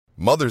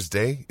Mother's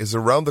Day is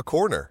around the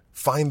corner.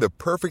 Find the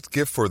perfect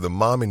gift for the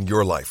mom in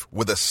your life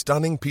with a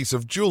stunning piece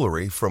of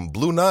jewelry from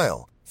Blue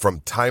Nile.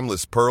 From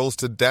timeless pearls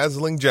to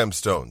dazzling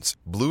gemstones,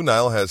 Blue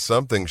Nile has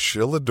something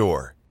she'll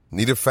adore.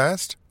 Need it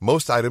fast?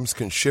 Most items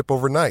can ship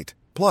overnight.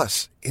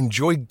 Plus,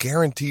 enjoy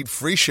guaranteed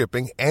free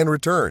shipping and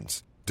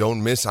returns.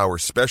 Don't miss our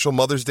special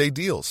Mother's Day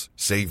deals.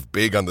 Save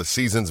big on the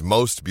season's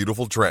most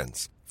beautiful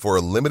trends. For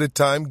a limited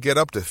time, get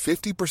up to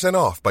 50%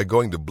 off by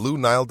going to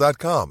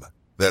BlueNile.com.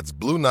 That's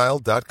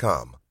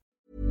BlueNile.com.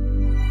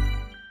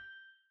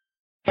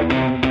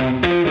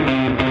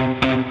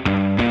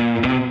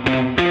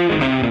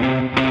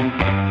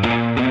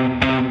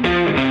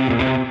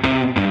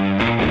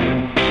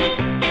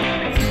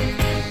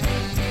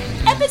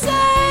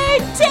 Episode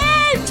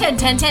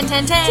 10.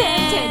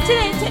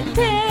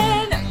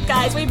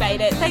 Guys, we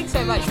made it. Thanks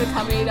so much for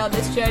coming on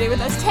this journey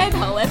with us. 10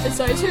 whole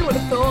episodes. Who would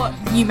have thought?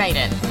 You made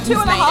it.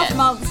 2.5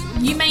 months.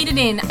 You made it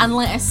in,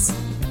 unless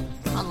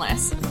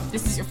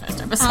this is your first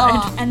episode.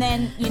 Oh, and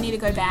then you need to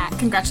go back.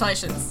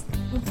 Congratulations.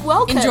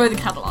 Welcome. Enjoy the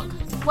catalogue.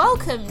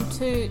 Welcome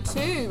to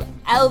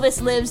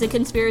Elvis Lives, a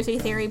conspiracy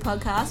theory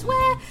podcast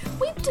where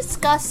we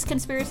discuss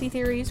conspiracy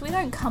theories. We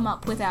don't come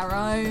up with our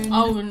own.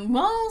 Oh,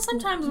 well,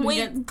 sometimes we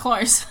get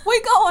close.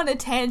 We go on a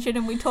tangent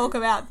and we talk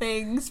about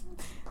things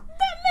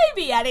that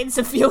maybe adding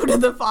some fuel to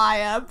the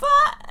fire,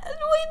 but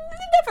we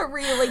never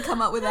really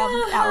come up with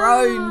our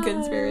own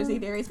conspiracy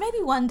theories. Maybe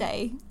one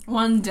day.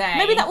 One day.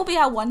 Maybe that will be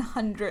our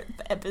 100th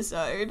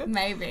episode.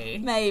 Maybe.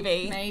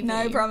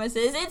 No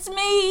promises. It's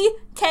me,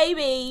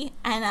 KB,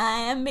 and I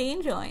am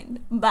being joined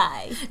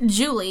by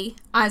Julie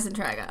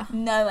Eisentrager.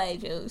 No way,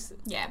 Jules.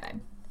 Yeah, babe.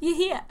 You're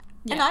here.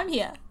 Yeah. And I'm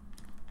here.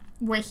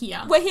 We're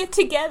here. We're here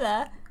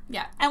together.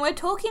 Yeah. And we're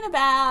talking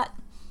about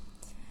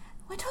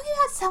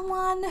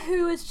someone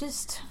who is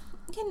just,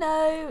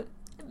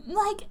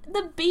 like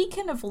the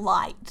beacon of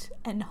light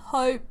and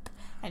hope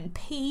and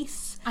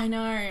peace. I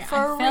know. For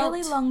a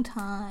really long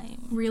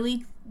time.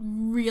 Really,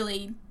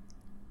 really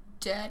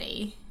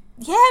dirty.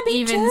 Yeah, me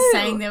Even too.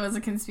 saying there was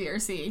a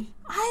conspiracy.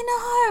 I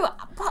know.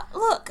 But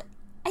look,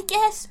 I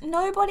guess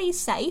nobody's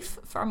safe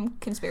from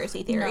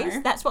conspiracy theories.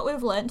 No. That's what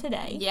we've learned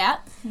today. Yeah,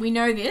 we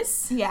know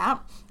this. Yeah.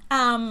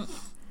 And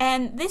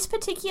this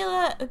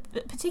particular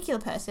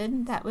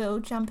person that we'll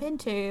jump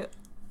into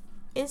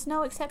is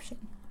no exception.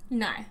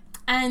 No.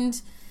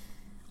 And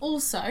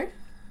also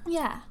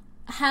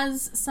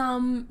has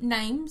some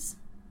names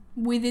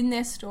within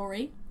their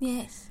story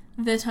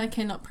that I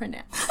cannot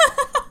pronounce.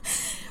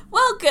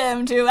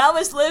 Welcome to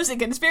Elvis Lives, a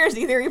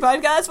conspiracy theory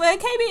podcast where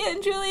KB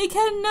and Julie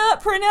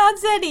cannot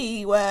pronounce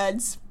any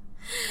words,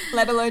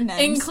 let alone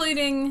names.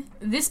 Including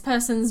this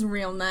person's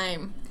real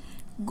name.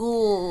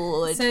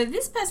 Good. So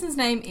this person's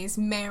name is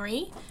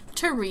Mary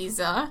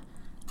Teresa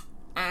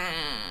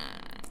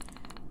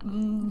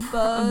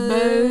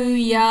Boyakhsui.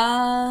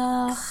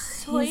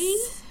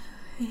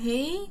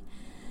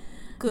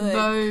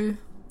 Good.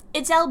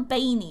 It's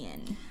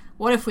Albanian.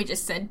 What if we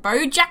just said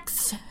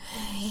Bojax?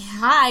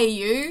 Hi,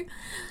 you.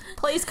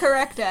 Please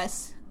correct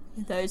us,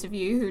 those of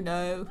you who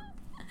know.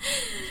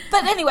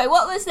 But anyway,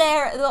 what was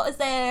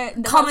their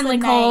commonly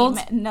called?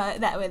 No,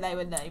 that way they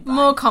were named by.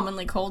 More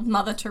commonly called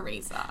Mother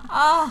Teresa.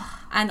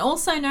 Ah. And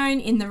also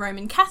known in the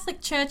Roman Catholic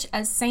Church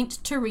as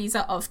Saint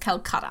Teresa of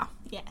Calcutta.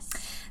 Yes.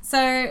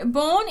 So,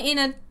 born in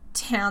a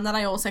town that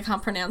I also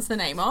can't pronounce the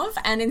name of,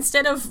 and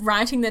instead of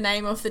writing the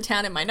name of the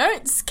town in my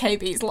notes,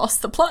 KB's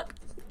lost the plot,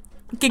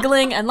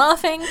 giggling and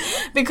laughing,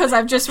 because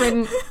I've just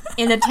written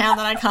in a town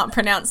that I can't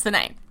pronounce the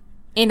name.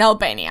 In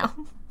Albania.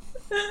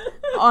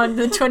 On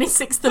the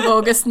 26th of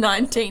August,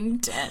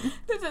 1910.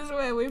 This is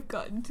where we've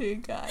gotten to,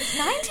 guys.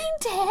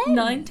 1910?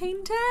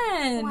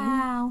 1910.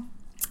 Wow.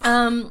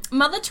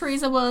 Mother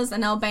Teresa was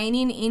an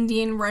Albanian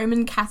Indian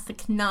Roman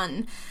Catholic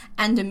nun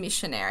and a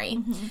missionary.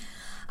 Mm-hmm.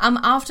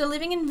 After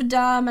living in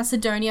Vidar,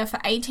 Macedonia for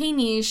 18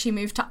 years, she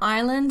moved to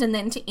Ireland and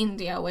then to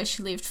India, where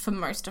she lived for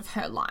most of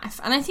her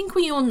life. And I think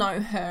we all know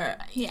her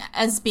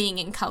as being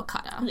in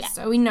Calcutta. Yeah.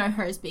 So we know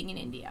her as being in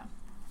India.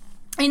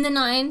 In the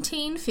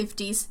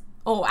 1950s,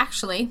 or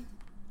actually,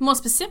 more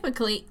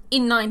specifically,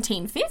 in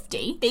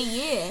 1950... The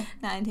year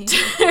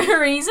 1950.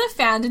 Teresa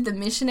founded the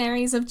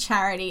Missionaries of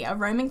Charity, a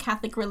Roman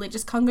Catholic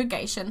religious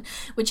congregation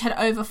which had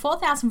over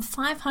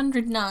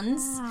 4,500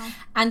 nuns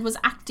and was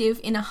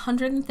active in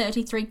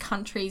 133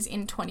 countries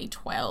in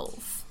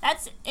 2012.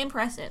 That's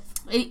impressive.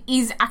 It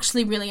is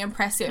actually really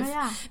impressive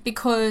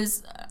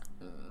because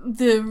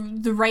the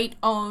rate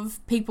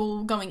of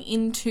people going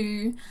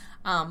into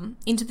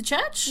the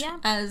church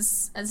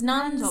as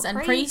nuns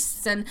and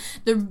priests and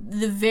the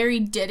very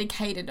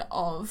dedicated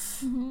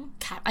of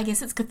I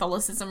guess it's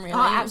Catholicism really. Oh,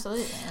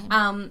 absolutely.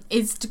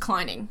 Is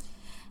declining.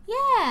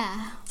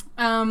 Yeah.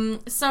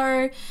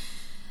 So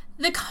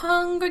the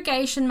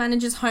congregation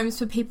manages homes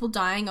for people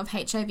dying of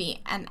HIV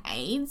and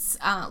AIDS,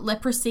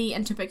 leprosy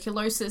and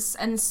tuberculosis,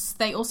 and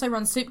they also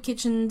run soup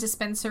kitchen,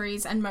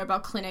 dispensaries and mobile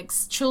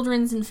clinics,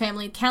 children's and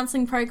family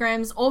counselling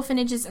programs,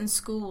 orphanages and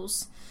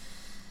schools.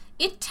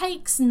 It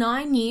takes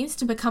 9 years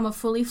to become a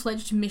fully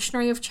fledged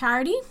missionary of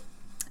charity,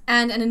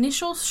 and an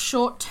initial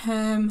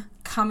short-term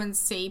come and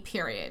see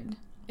period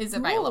is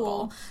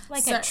available. Ooh,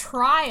 like a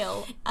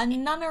trial, a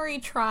nunnery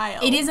trial.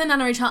 It is a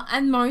nunnery trial,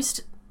 and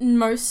most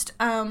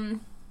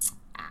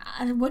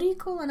what do you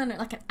call a nunnery?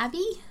 Like an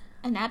abbey?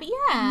 An abbey,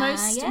 yeah.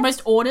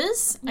 Most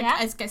orders, Yeah.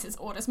 I guess it's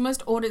orders.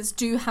 Most orders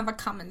do have a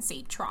come and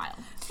see trial.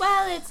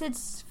 Well,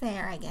 it's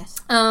fair, I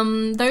guess.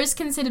 Those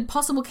considered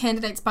possible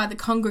candidates by the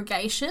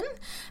congregation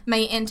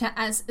may enter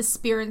as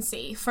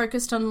aspirancy,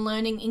 focused on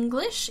learning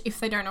English if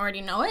they don't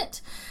already know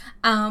it,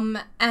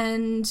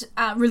 and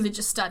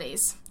religious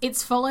studies.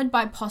 It's followed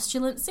by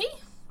postulancy,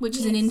 which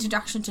is an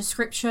introduction to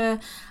scripture,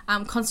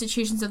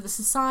 constitutions of the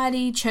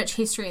society, church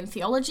history and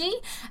theology.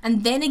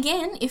 And then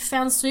again, if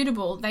found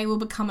suitable, they will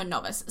become a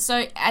novice.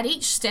 So at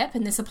each step,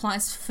 and this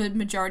applies for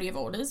majority of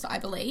orders, I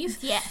believe,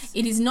 Yes.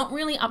 it is not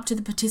really up to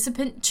the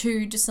participant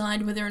to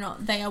decide whether or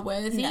not they are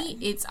worthy. No.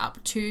 It's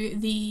up to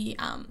the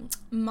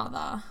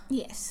mother,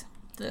 Yes.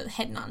 the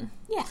head nun,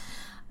 Yeah.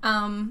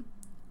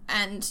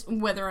 and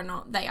whether or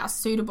not they are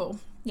suitable.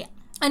 Yeah.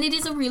 And it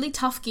is a really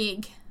tough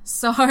gig.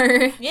 So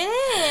It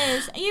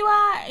is. You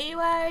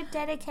are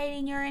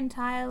dedicating your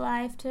entire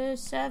life to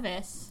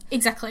service.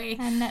 exactly.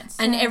 And that's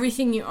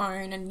Everything you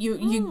own, and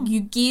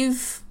you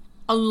give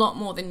a lot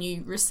more than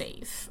you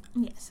receive,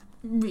 yes.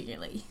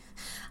 really.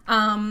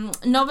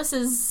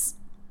 Novices,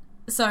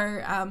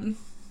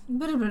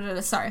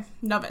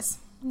 novice.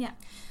 Yeah.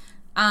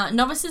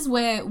 Novices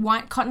wear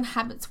white cotton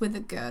habits with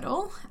a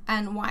girdle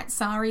and white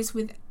saris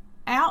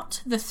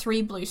without the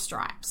 3 blue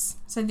stripes.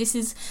 So this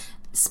is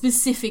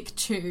specific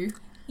to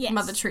Yes.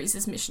 Mother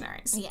Teresa's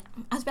missionaries. Yeah.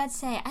 I was about to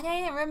say, I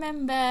don't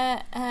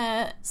remember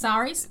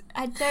Saris?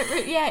 I don't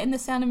in The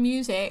Sound of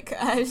Music.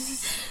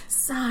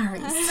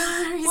 Saris.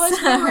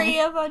 Was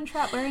Maria von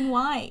Trapp wearing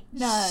white?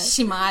 No.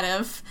 She might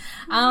have.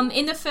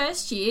 In the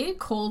first year,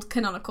 called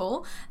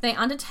canonical, they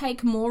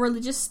undertake more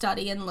religious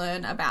study and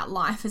learn about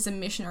life as a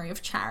missionary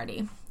of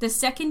charity. The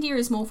second year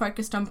is more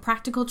focused on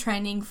practical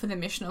training for the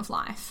mission of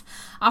life.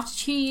 After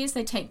 2 years,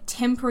 they take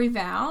temporary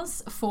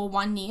vows for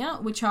 1 year,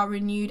 which are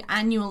renewed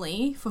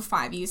annually for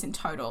 5 years in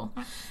total.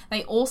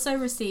 They also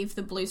receive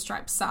the blue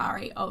striped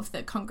sari of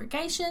the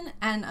congregation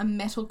and a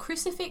metal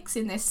crucifix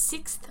in their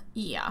 6th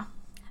year.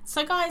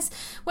 So guys,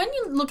 when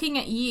you're looking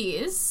at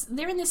years,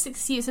 they're in their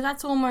 6th year, so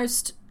that's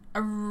almost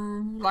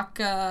like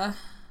a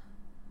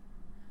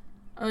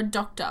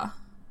doctor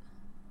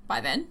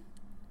by then.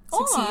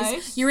 6 years.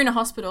 Almost. You're in a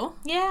hospital.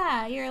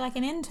 Yeah, you're like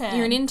an intern.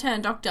 You're an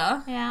intern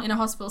doctor Yeah. in a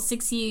hospital,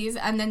 6 years,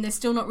 and then they're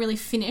still not really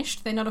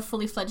finished. They're not a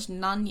fully fledged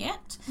nun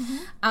yet.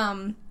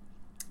 So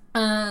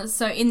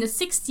in the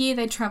 6th year,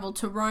 they travel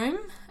to Rome,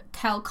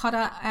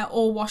 Calcutta,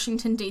 or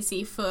Washington,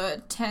 D.C. for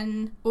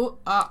tertianship.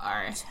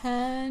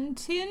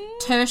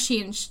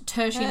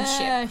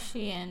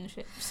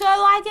 So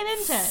like an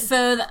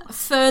intern.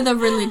 Further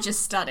religious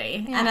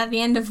study, and at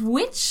the end of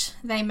which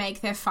they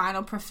make their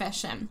final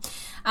profession.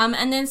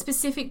 And then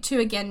specific to,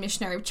 again,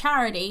 missionary of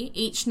charity,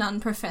 each nun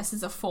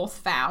professes a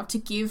 4th vow to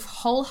give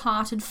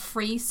wholehearted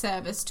free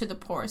service to the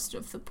poorest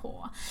of the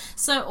poor.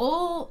 So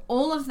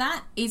all of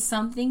that is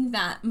something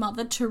that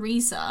Mother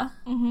Teresa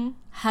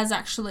has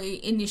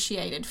actually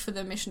initiated for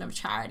the mission of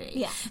charity.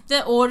 Yeah.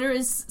 The order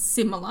is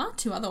similar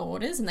to other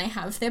orders, and they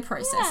have their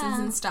processes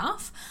and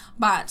stuff,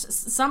 but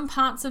some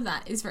parts of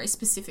that is very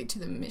specific to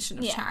the mission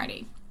of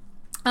charity.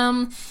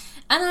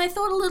 And I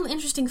thought a little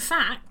interesting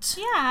fact.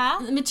 Yeah.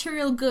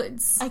 Material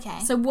goods.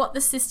 Okay. So what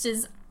the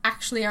sisters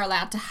actually are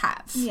allowed to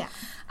have. Yeah.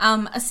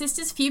 A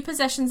sister's few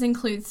possessions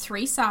include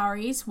 3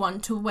 saris, 1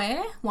 to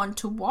wear, 1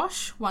 to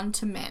wash, 1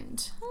 to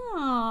mend.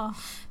 Oh.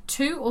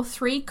 2 or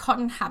 3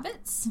 cotton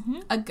habits,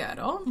 a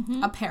girdle,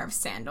 a pair of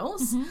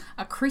sandals,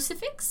 a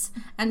crucifix,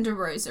 and a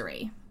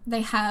rosary.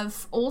 They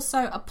have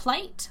also a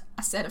plate,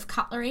 a set of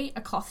cutlery,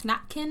 a cloth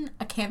napkin,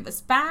 a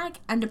canvas bag,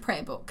 and a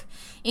prayer book.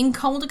 In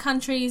colder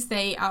countries,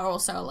 they are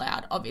also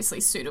allowed,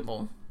 obviously,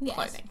 suitable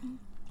clothing.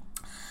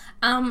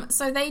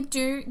 So they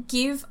do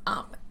give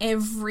up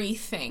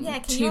everything Yeah,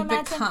 can to you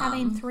imagine become...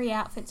 having 3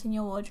 outfits in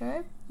your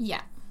wardrobe?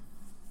 Yeah.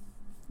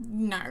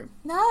 No.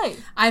 No.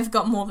 I've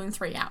got more than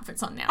 3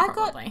 outfits on now,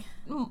 probably.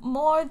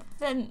 More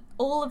than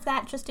all of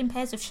that just in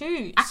pairs of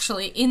shoes.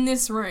 Actually, in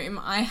this room,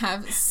 I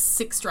have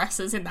 6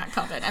 dresses in that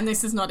cupboard, and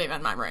this is not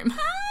even my room.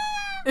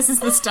 This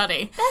is the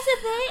study. That's the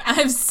thing. I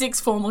have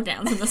 6 formal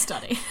gowns in the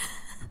study.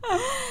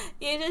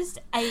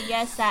 I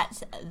guess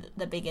that's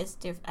the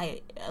biggest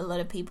a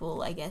lot of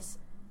people, I guess,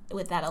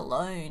 with that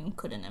alone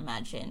couldn't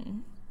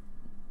imagine,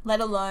 let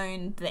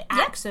alone the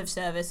acts of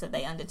service that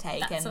they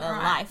undertake and the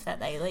life that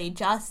they lead,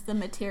 just the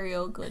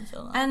material goods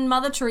alone. And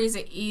Mother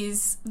Teresa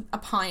is a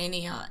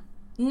pioneer,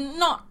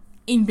 not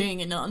in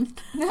being a nun.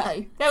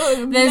 No.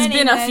 There's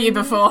been a few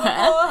before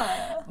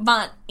her.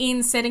 But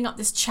in setting up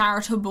this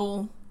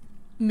charitable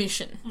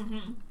mission.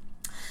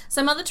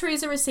 So Mother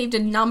Teresa received a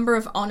number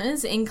of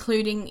honours,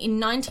 including in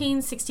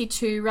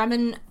 1962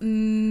 Ramon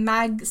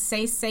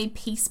Magsaysay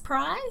Peace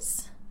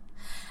Prize,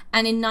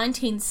 and in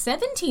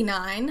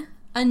 1979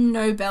 a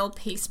Nobel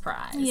Peace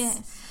Prize.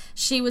 Yes.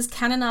 She was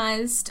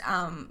canonized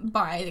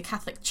by the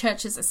Catholic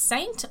Church as a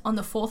saint on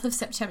the 4th of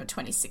September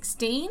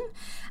 2016,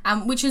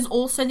 which is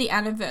also the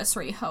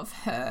anniversary of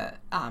her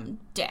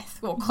death,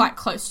 or quite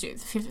close to.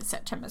 The 5th of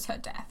September is her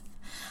death.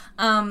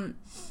 The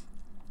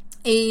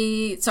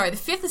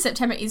 5th of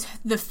September is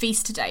the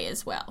feast day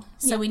as well.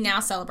 So we now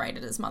celebrate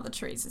it as Mother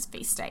Teresa's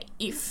feast day,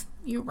 if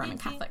you're Roman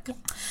Catholic.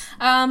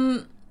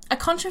 A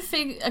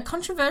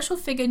controversial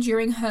figure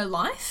during her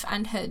life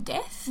and her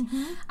death.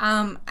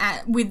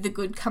 With the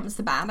good comes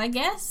the bad, I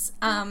guess.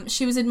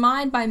 She was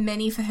admired by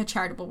many for her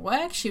charitable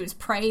work. She was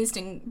praised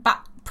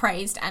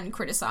and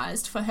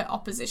criticised for her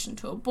opposition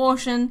to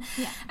abortion,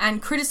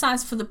 and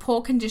criticised for the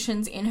poor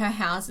conditions in her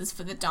houses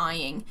for the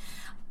dying.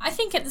 I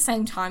think at the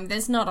same time,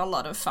 there's not a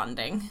lot of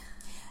funding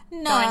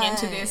going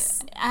into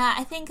this.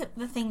 I think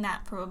the thing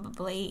that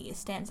probably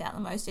stands out the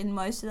most in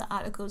most of the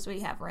articles we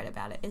have read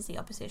about it is the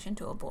opposition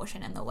to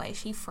abortion and the way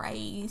she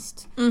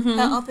phrased her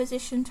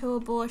opposition to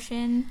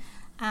abortion.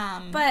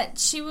 But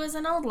she was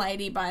an old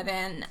lady by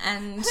then,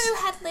 and who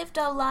had lived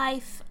a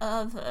life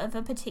of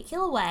a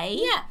particular way.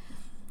 Yeah.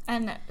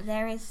 And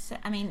there is,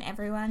 I mean,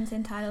 everyone's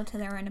entitled to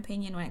their own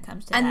opinion when it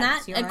comes to and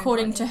that. And that,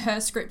 according to her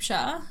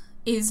scripture,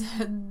 is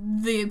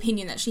the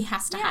opinion that she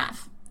has to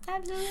have.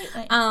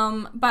 Absolutely.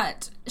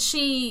 But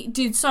she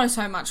did so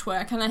much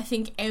work, and I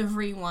think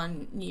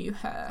everyone knew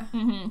her.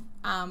 And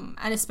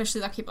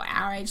especially like people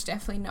our age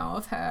definitely know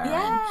of her.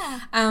 Yeah.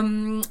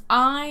 And,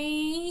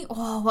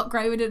 what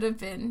grade would it have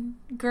been?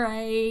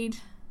 Grade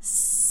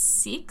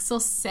 6 or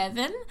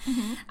 7.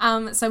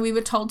 So we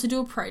were told to do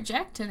a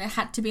project, and it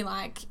had to be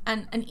like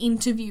an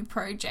interview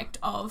project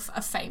of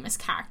a famous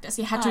character.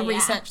 So you had to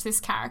research this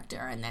character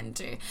and then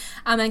do.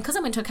 And because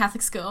I went to a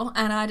Catholic school,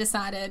 and I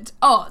decided,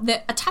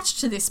 that attached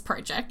to this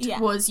project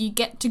was you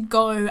get to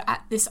go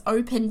at this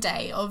open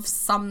day of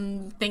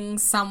something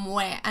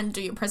somewhere and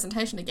do your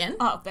presentation again.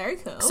 Oh, very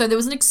cool. So there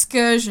was an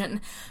excursion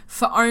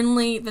for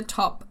only the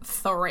top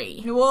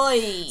 3.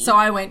 Boy. So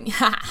I went,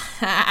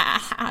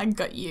 I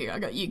got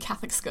you,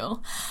 Catholic school.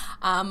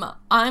 I'm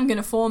going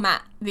to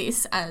format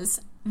this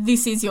as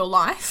 "This is your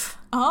life"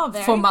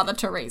 for Mother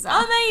Teresa.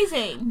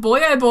 Amazing.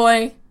 Boy, oh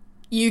boy,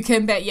 you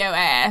can bet your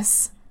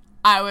ass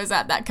I was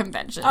at that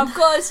convention. Of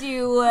course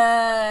you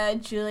were.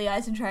 Julie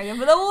Eisentrager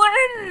for the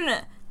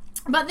win.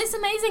 But this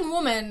amazing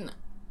woman,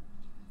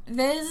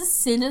 there's a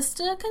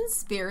sinister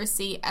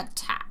conspiracy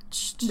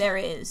attached. There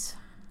is.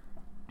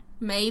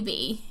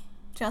 Maybe.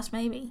 Just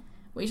maybe.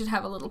 We should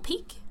have a little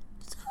peek.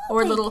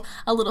 Or a little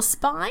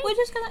spy. We're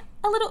just gonna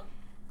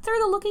through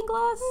the looking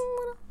glass,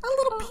 a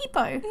little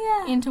peepo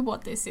into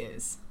what this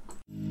is.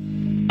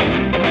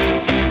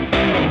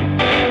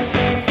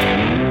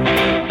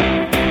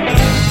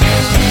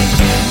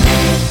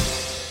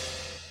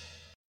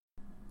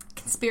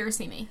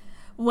 Conspiracy me.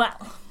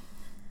 Well,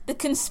 the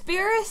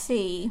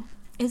conspiracy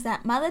is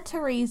that Mother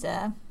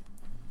Teresa.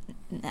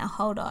 Now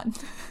hold on,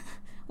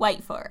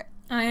 wait for it.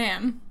 I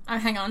am.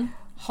 Hang on,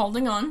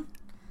 holding on.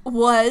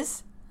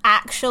 Was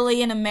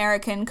actually an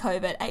American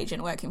covert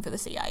agent working for the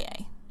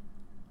CIA.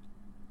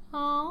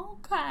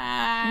 Okay.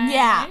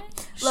 Yeah.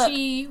 Look,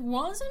 she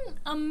wasn't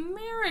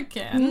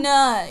American.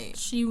 No.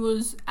 She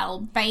was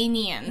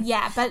Albanian.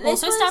 Yeah, but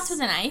this also starts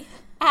with an A.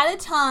 At a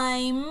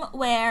time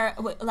where,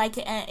 like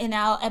in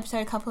our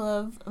episode a couple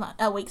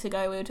of weeks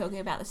ago, we were talking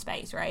about the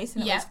space race,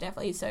 and it was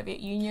definitely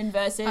Soviet Union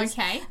versus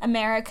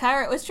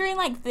America. It was during,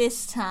 like,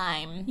 this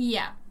time.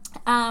 Yeah.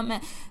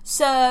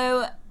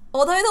 So,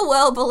 although the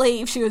world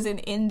believed she was in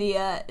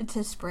India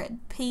to spread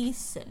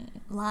peace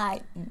and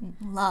light and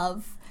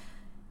love,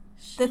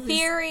 the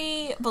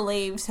theory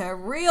believes her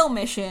real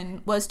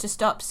mission was to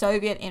stop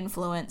Soviet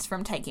influence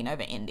from taking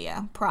over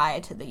India prior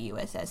to the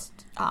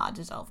USSR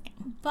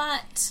dissolving.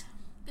 But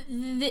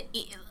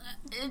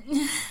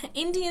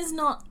India's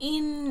not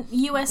in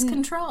US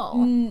control.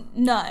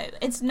 No,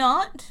 it's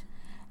not.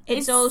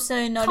 It's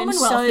also not in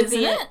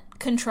Soviet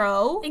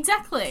control.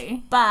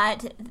 Exactly.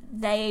 But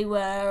they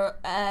were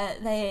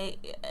they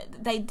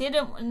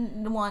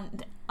didn't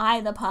want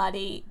either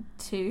party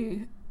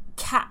to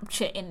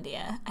capture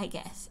India, I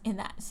guess, in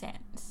that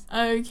sense.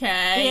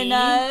 Okay. You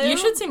know? You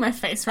should see my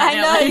face right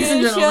now, ladies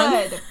and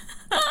gentlemen. Should.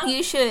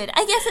 You should.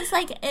 I guess it's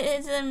like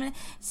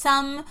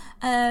some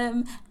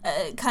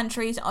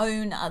countries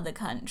own other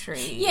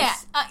countries. Yeah,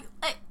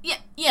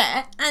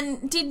 yeah.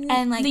 And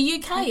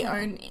the UK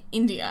own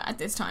India at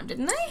this time,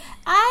 didn't they?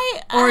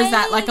 Or is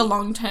that like a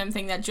long-term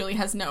thing that Julie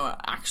has no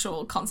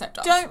actual concept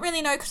of? Don't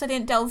really know because I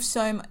didn't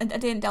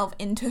delve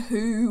into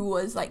who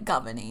was like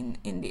governing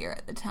India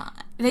at the time.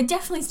 They're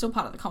definitely still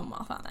part of the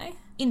Commonwealth, aren't they?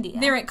 India.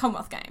 They're at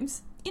Commonwealth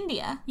Games.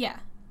 India. Yeah.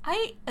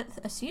 I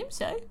assume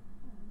so.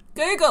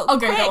 Google. I'll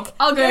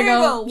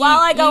Google. While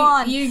I go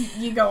on.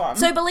 You go on.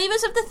 So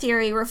believers of the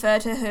theory refer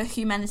to her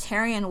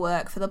humanitarian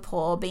work for the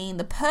poor being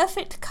the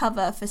perfect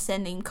cover for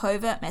sending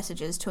covert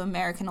messages to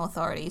American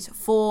authorities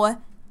for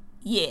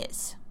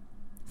years.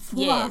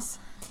 Years.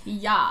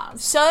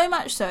 So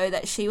much so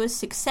that she was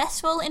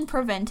successful in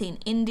preventing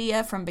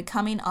India from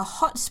becoming a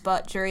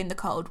hotspot during the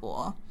Cold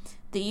War.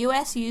 the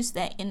US used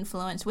their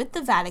influence with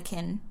the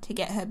Vatican to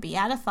get her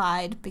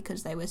beatified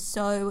because they were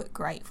so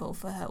grateful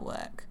for her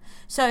work.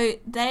 So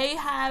they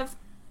have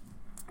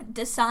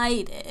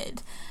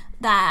decided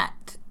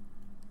that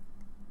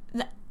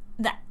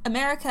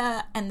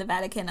America and the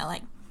Vatican are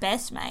like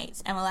best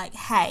mates, and we're like,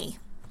 hey,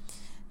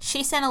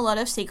 she sent a lot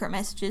of secret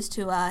messages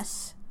to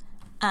us.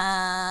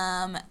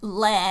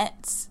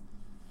 Let's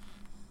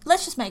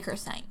just make her a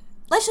saint.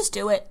 Let's just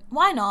do it.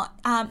 Why not?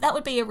 That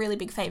would be a really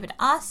big favour to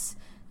us.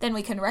 Then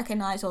we can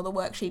recognise all the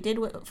work she did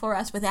for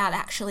us without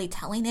actually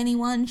telling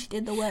anyone she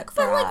did the work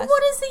for us. But, like,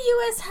 what does the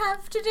US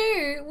have to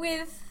do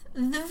with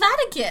the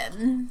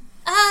Vatican?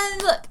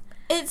 Look,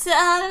 it's,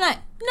 I don't know.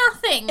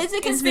 Nothing. It's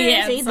a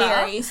conspiracy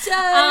theory.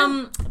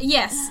 So,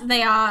 yes,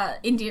 they are.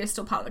 India is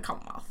still part of the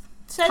Commonwealth.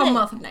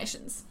 Commonwealth of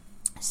Nations.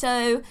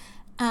 So,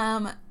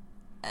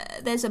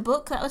 there's a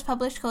book that was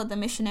published called The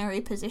Missionary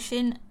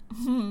Position,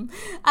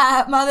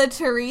 Mother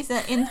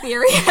Teresa in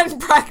Theory and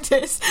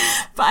Practice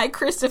by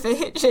Christopher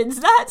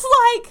Hitchens. That's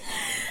like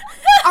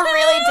a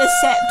really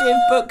deceptive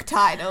book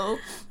title,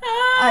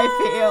 I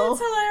feel.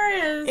 It's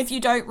hilarious. If you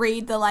don't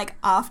read the, like,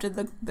 after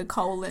the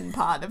colon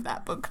part of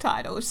that book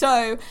title.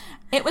 So,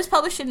 it was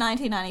published in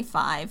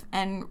 1995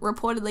 and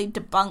reportedly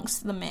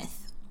debunks the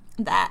myth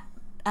that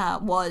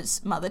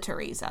was Mother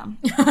Teresa,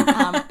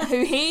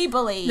 who he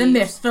believes... The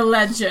myth, the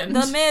legend.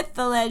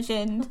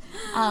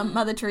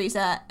 Mother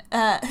Teresa,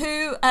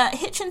 who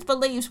Hitchens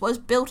believes was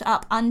built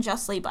up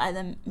unjustly by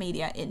the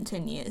media into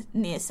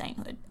near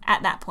sainthood.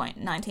 At that point,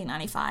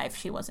 1995,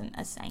 she wasn't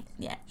a saint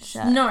yet.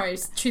 So. No,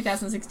 it's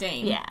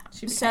 2016. Yeah.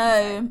 She became a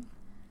saint.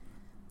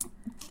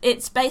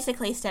 It's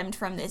basically stemmed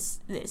from this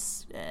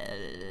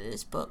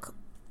book,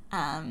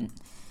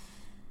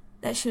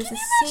 that she was Can a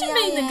you imagine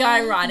CIA? being the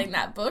guy writing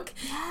that book?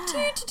 Yeah.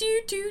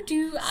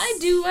 Do. I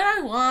do what I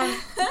want.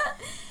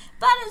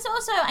 But it's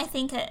also, I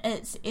think,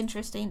 it's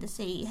interesting to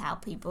see how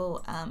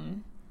people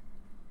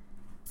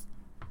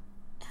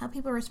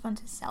respond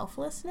to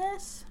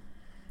selflessness,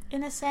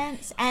 in a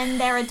sense. And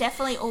there are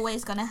definitely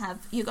always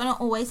you're going to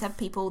always have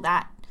people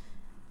that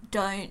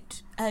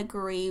don't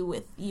agree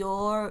with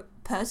your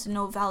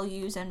personal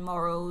values and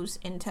morals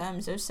in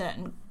terms of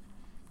certain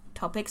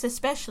topics,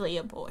 especially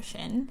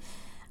abortion.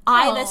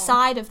 Either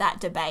side of that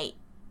debate,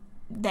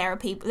 there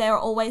are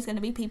always going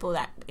to be people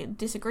that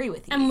disagree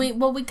with you. And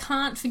we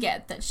can't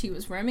forget that she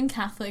was Roman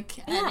Catholic,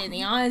 and in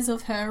the eyes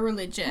of her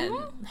religion,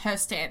 her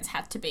stance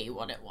had to be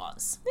what it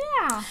was.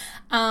 Yeah.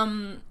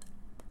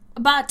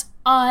 But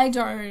I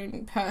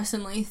don't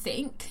personally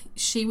think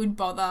she would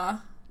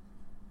bother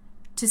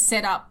to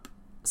set up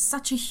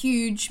such a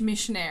huge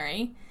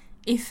missionary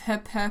if her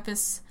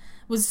purpose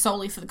was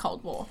solely for the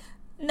Cold War.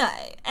 No,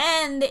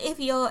 and if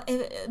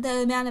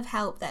the amount of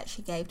help that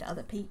she gave to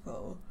other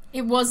people,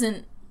 it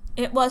wasn't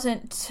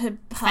to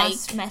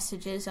pass fake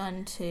messages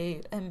on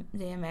to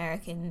the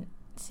American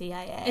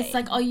CIA. It's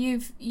like, oh,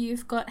 you've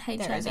got HIV.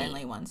 There is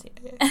only one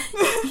CIA.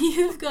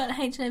 You've got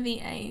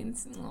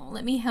HIV/AIDS. Oh,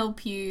 let me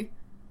help you.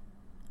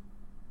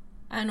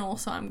 And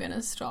also, I'm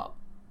gonna stop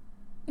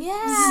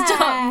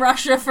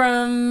Russia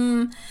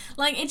from,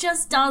 like, it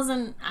just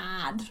doesn't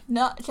add.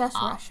 Not just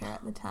Russia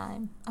at the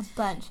time. A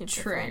bunch of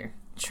different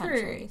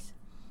countries.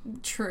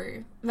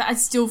 True. But I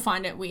still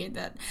find it weird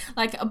that,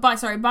 like, by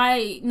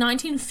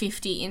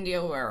 1950,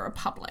 India were a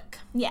republic.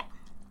 Yeah.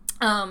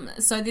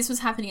 So this was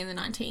happening in the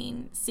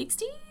 1960s,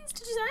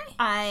 did you say?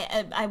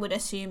 I would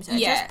assume so.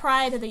 Yeah. Just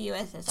prior to the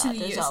USSR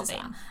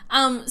dissolving.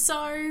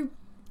 So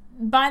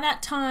by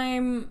that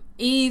time,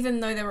 even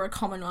though they were a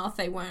Commonwealth,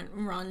 they weren't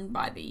run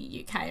by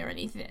the UK or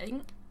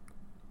anything.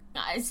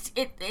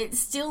 It's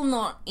still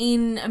not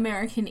in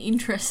American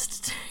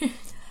interest to...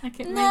 But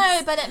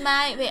it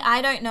might be.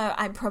 I don't know.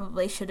 I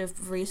probably should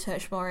have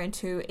researched more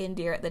into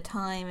India at the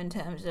time in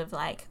terms of,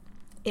 like,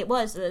 it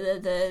was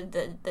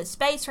the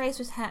space race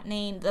was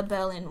happening, the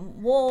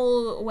Berlin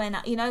Wall went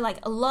up, like,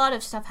 a lot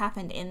of stuff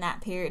happened in that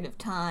period of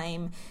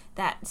time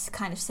that's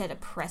kind of set a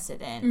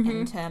precedent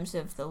in terms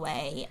of the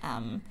way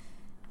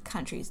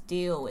countries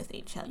deal with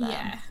each other.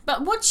 Yeah.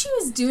 But what she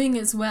was doing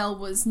as well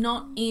was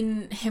not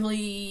in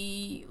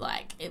heavily,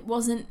 like, it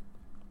wasn't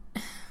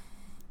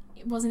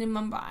in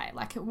Mumbai,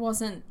 like, it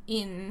wasn't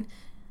in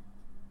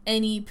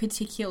any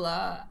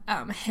particular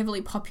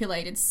heavily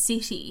populated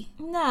city.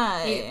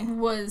 No. It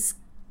was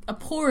a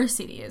poorer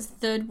city, as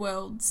third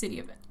world city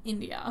of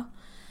India,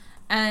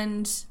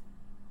 and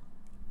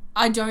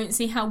I don't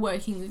see how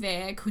working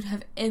there could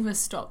have ever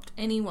stopped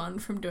anyone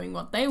from doing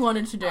what they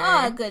wanted to do.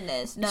 Oh,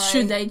 goodness, no.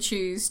 Should they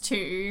choose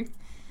to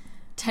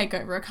take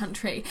over a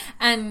country.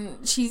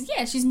 And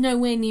she's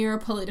nowhere near a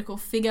political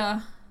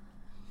figure.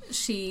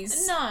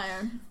 No.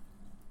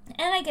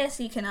 And I guess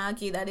you can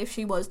argue that if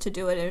she was to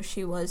do it, if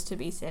she was to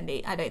be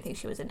sending... I don't think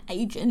she was an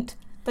agent,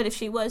 but if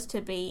she was to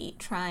be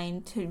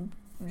trying to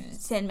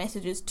send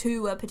messages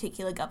to a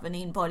particular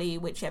governing body,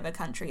 whichever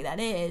country that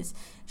is,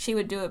 she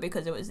would do it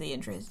because it was the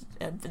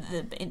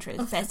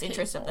best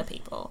interest of the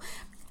people.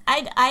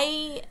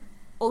 I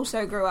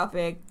also grew up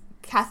in a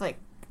Catholic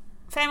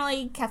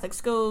family, Catholic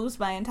schools,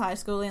 my entire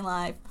schooling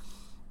life,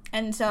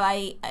 and so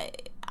I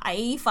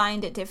I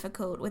find it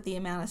difficult with the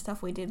amount of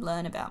stuff we did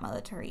learn about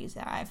Mother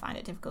Teresa. I find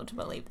it difficult to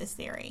believe this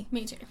theory.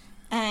 Me too.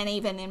 And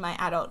even in my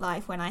adult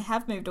life, when I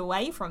have moved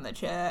away from the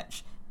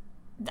church,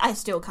 I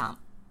still can't.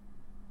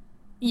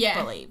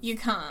 Believe you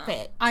can't.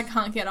 But I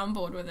can't get on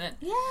board with it.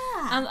 Yeah.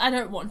 I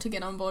don't want to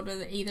get on board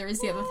with it either, is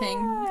the other thing.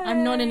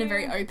 I'm not in a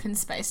very open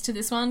space to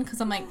this one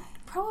because I'm like,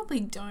 probably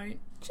don't.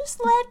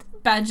 Just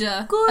let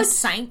Badger a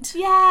saint.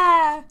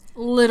 Yeah.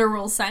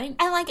 Literal saint.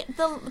 And like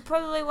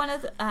probably one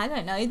of the, I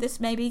don't know, this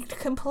may be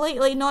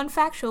completely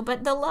non-factual,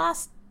 but the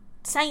last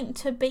saint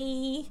to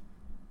be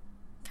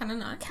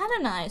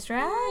canonized,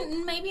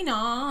 right? Maybe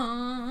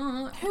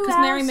not. Who Because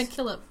else? Mary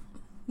MacKillop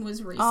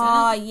was recent.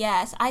 Oh,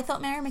 yes. I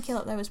thought Mary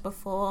MacKillop, that was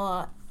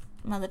before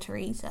Mother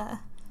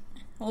Teresa.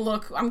 Well,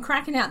 look, I'm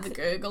cracking out the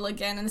Google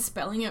again and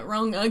spelling it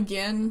wrong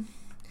again.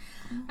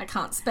 I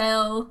can't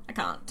spell. I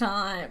can't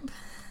type.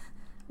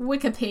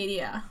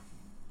 Wikipedia.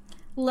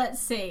 Let's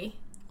see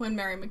when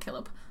Mary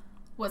MacKillop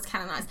was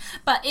canonized.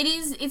 But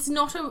it's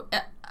not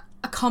a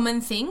common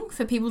thing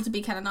for people to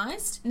be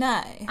canonized.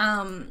 No.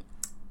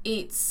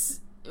 It's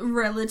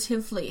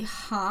relatively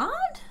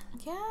hard.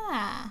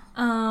 Yeah.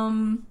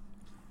 And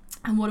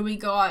what do we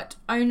got?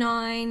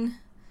 2009.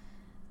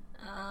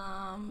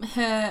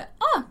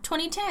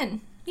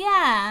 2010.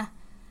 Yeah.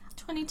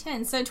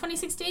 2010. So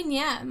 2016,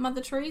 yeah, Mother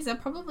Teresa,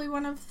 probably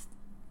one of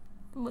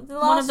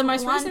The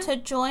most one recent to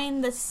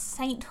join the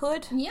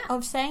sainthood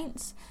of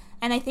saints.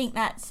 And I think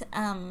that's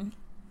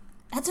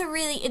a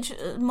really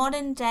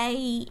modern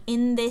day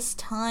in this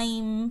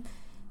time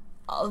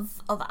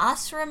of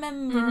us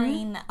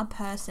remembering a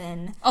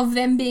person, of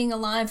them being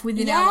alive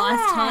within our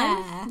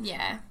lifetime.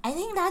 Yeah, I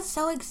think that's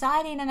so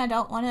exciting, and I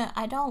don't want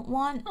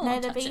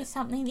there to be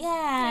something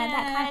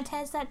that kind of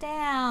tears that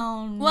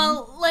down.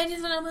 Well,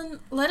 ladies and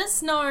gentlemen, let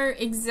us know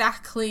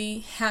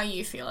exactly how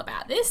you feel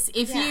about this.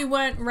 If you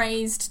weren't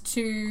raised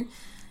to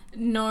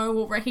know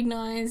or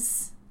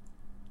recognize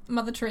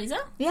Mother Teresa,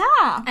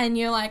 and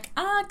you're like,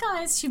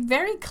 guys, she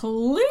very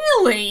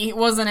clearly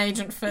was an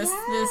agent for the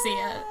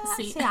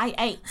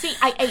CIA,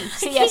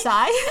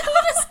 CSI.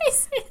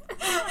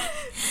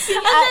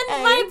 And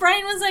then my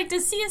brain was like,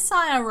 does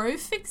CSIRO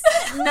fix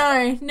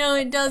it? No,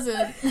 it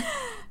doesn't.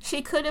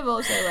 She could have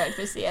also worked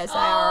for CSIRO.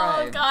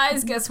 Oh,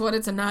 guys, guess what?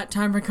 It's a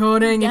nighttime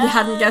recording, if you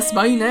hadn't guessed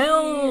by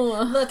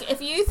now. Look,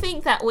 if you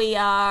think that we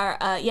are,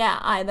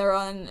 either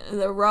on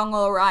the wrong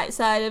or right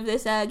side of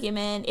this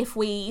argument, if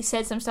we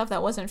said some stuff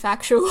that wasn't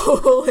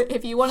factual,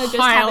 if you want to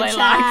just have a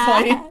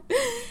chat,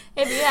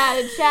 if you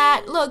had a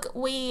chat, look,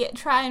 we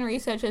try and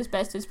research as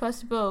best as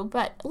possible,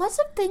 but lots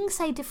of things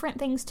say different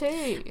things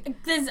too.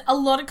 There's a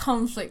lot of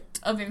conflict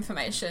of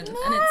information,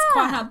 and it's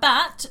quite hard,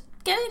 but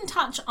get in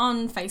touch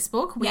on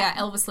Facebook. We are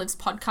Elvis Lives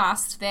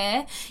Podcast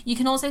there. You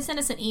can also send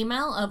us an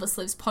email,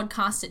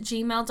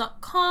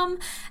 elvislivespodcast@gmail.com.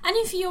 And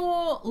if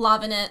you're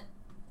loving it,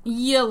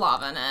 you're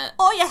loving it.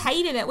 Or you're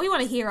hating it. We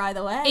want to hear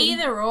either way.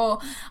 Either or.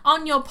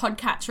 On your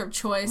podcatcher of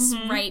choice,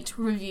 rate,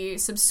 review,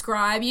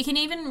 subscribe. You can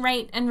even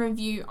rate and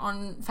review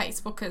on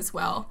Facebook as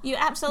well. You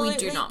absolutely We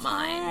do not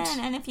mind.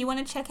 And if you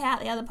want to check out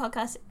the other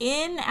podcasts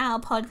in our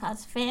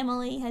podcast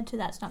family, head to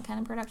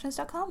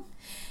that'snotcanonproductions.com.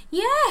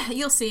 Yeah,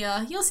 you'll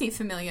see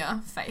familiar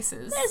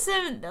faces.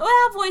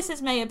 Our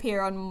voices may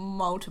appear on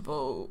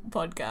multiple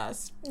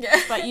podcasts,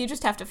 but you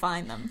just have to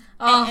find them.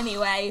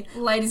 Anyway,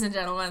 ladies and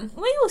gentlemen,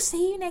 we will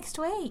see you next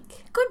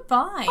week.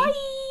 Goodbye. Bye.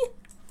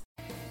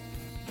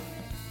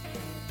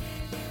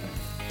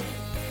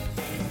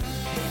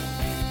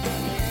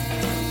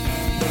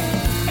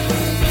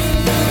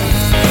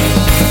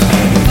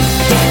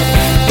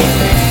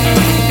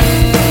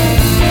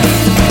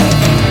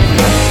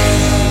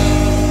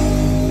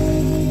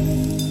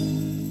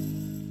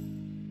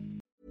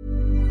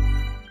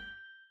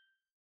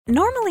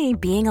 Normally,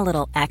 being a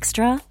little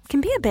extra can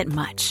be a bit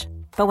much,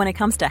 but when it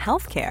comes to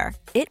healthcare,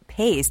 it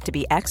pays to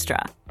be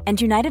extra. And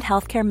United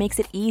Healthcare makes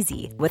it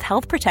easy with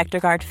Health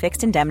Protector Guard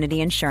fixed indemnity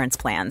insurance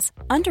plans.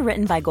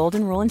 Underwritten by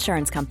Golden Rule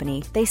Insurance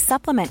Company, they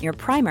supplement your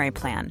primary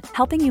plan,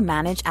 helping you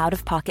manage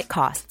out-of-pocket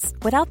costs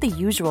without the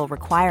usual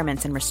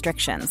requirements and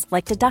restrictions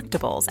like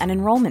deductibles and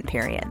enrollment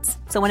periods.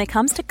 So when it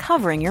comes to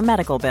covering your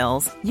medical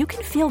bills, you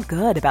can feel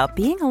good about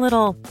being a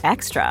little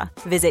extra.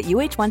 Visit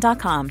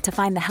UH1.com to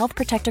find the Health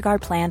Protector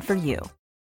Guard plan for you.